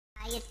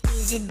it,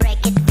 use it, break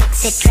it,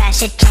 fix it,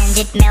 trash it, change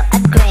it, melt,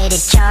 upgrade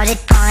it, chart it,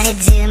 point it,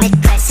 zoom it,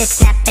 press it,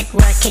 snap it,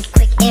 work it,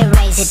 quick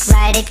erase it,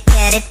 write it,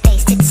 cut it,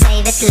 paste it,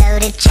 save it,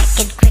 load it, check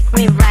it, quick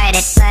rewrite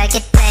it, plug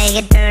it, play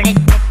it, burn it,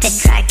 rip it,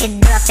 drag it,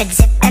 drop it,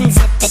 zip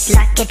unzip it,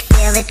 lock it,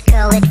 fill it,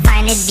 call it,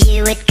 find it,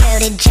 view it,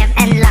 code it, jump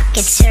and lock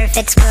it, surf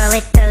it, scroll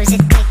it, pose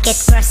it, click it,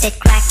 cross it,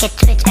 crack it,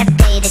 switch,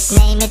 update it,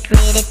 name it,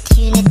 read it,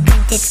 tune it,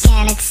 print it,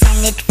 scan it,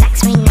 send it,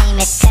 fax, rename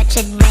it, touch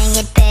it, bring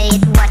it, pay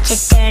it, watch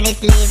it, turn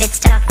it, leave it,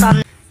 stop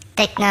from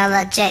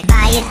technology.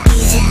 Buy it,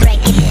 use it,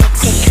 break it,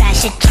 fix it,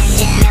 trash it,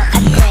 change it, melt,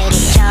 upgrade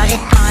it, chart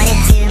it, point it,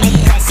 zoom it,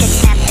 press it,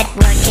 snap it,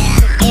 work it,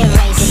 quick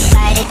erase it,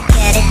 write it,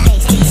 cut it,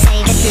 paste it,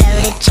 save it,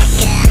 load it, check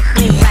it, quick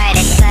rewrite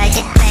it, plug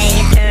it, play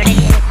it, burn it,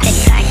 rip it,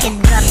 drag it,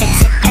 drop it,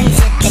 zip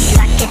unzip it,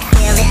 lock it,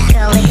 fill it,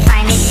 call it,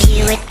 find it,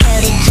 view it,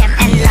 code it, jump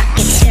and lock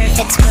it, surf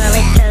it, scroll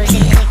it, pose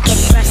it, click it,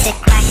 cross it,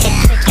 crack it,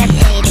 switch,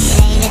 update it,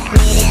 name it,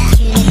 read it,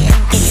 tune it,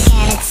 print it,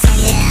 scan it,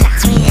 send it,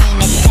 fax, rename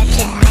it, touch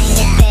it, bring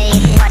it, pay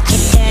it, watch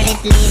it, turn it,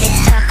 leave it,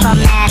 stop,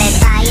 format it,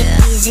 buy it,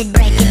 use it,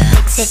 break it,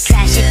 fix it,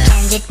 trash it,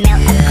 change it,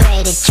 melt,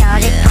 upgrade it,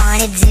 chart it,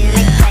 point it, zoom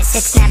it, press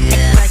it, snap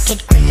it, work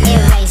it, quick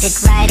erase it,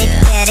 write it,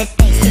 cut it,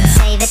 paste it,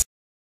 save it.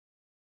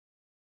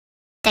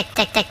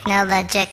 Technologic.